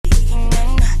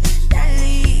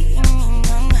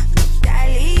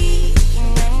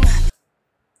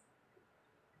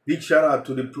Big shout out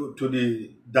to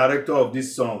the director of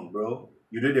this song, bro.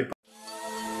 You did a.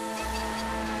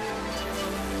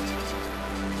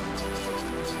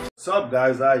 What's up,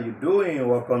 guys? How you doing?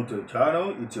 Welcome to the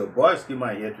channel. It's your boy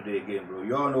Skima here today again, bro.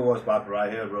 You all know what's popping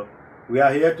right here, bro. We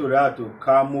are here to react to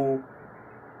Kamo,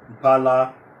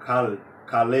 Mphela,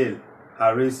 Khalil,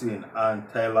 Harrison, and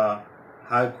Taylor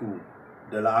Haiku.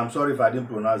 I'm sorry if I didn't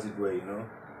pronounce it well, you know.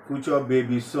 Future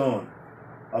BabyS.O.N.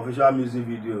 Official music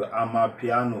video,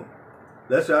 Amapiano.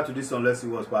 Let's react to this song. Let's see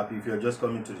what's popping. If you're just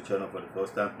coming to the channel for the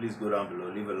first time, please go down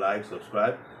below, leave a like,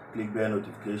 subscribe, click bell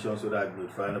notification so that you'll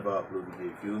notified about upload video.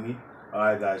 You feel me?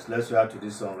 Alright guys, let's react to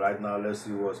this song right now. Let's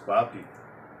see what's popping.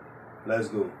 Let's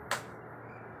go.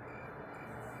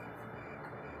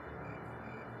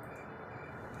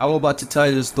 I'm about to tell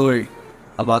you the story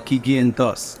about Kiki and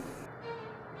Thus.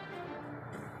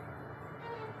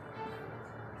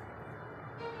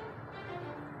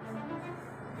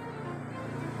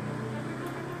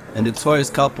 An notorious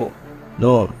couple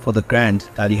known for the grand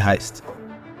Dalie heist.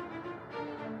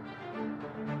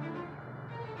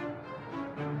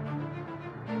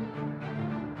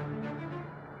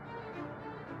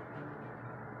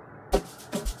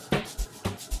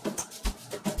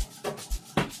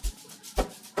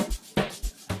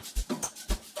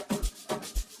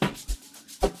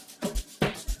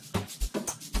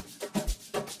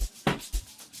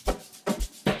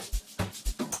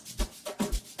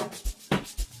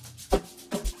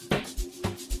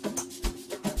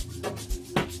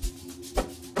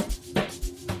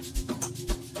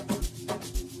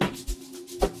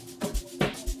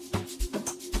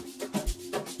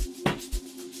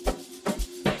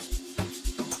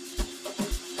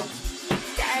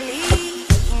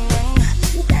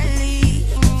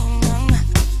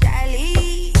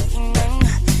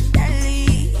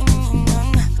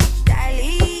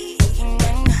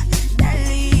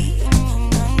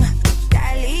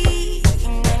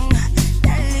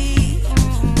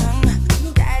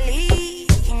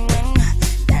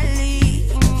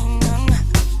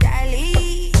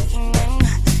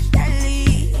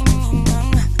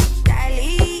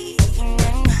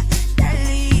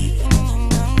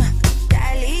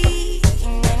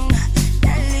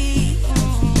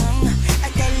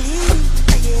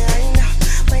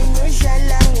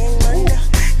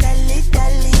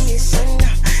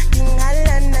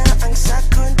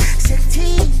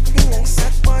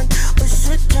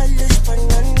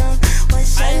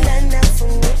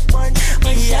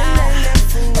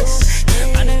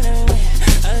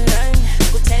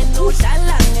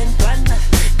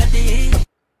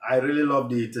 I really love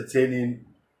the entertaining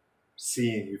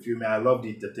scene. You feel me? I love the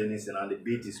entertaining scene, and the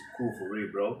beat is cool for real,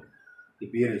 bro. The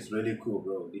beat is really cool,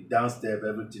 bro. The dance step,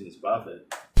 everything is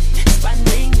perfect.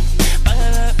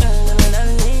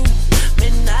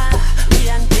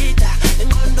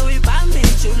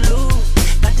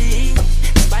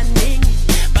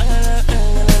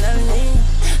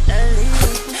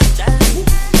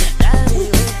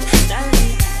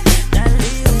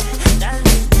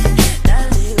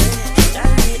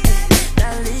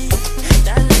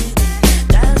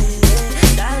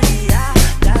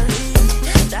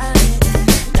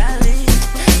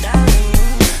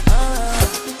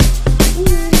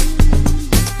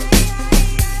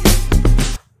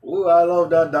 I love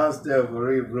that dance step for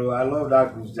real, bro. I love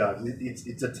that groove jazz. It's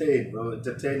entertaining, bro.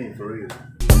 Entertaining for real.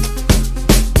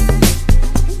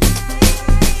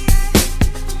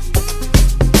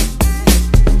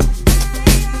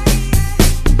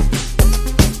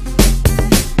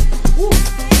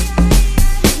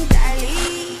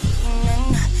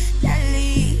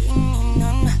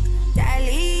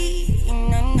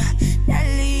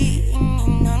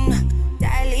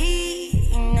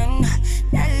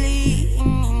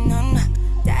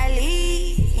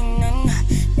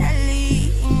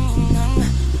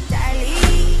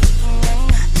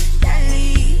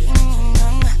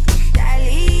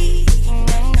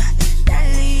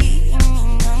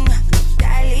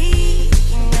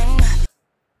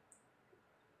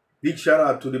 Big shout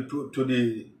out to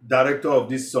the director of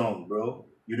this song, bro.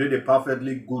 You did a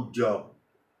perfectly good job.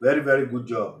 Very, very good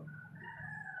job.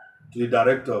 To the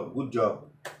director, good job.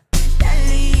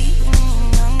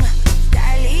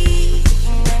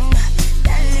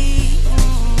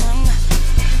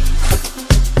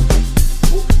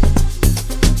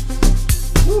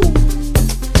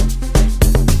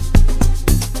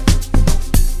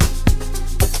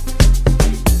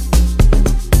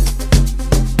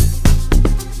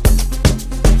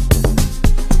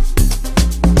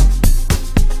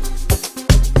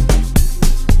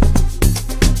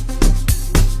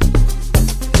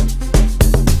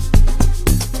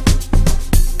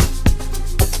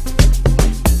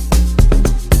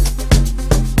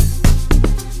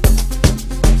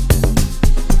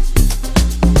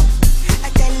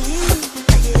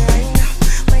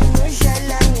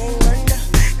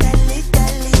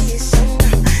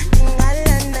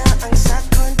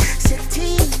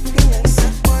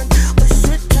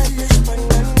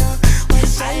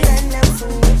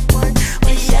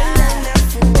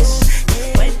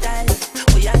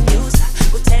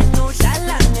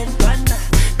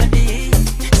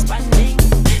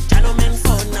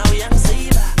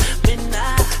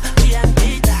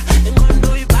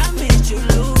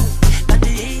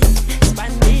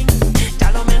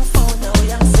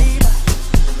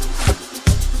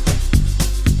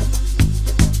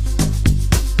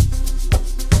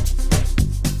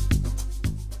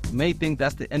 may think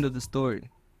that's the end of the story,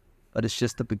 but it's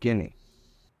just the beginning.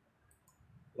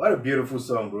 What a beautiful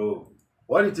song, bro.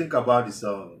 What do you think about the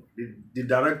song? The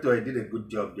director he did a good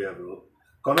job there, bro.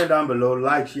 Comment down below,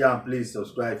 like, share, and please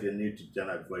subscribe if you're new to the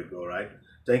channel before you go, right?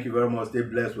 Thank you very much. Stay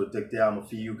blessed. We'll take care. I'm going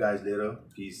to see you guys later.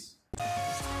 Peace.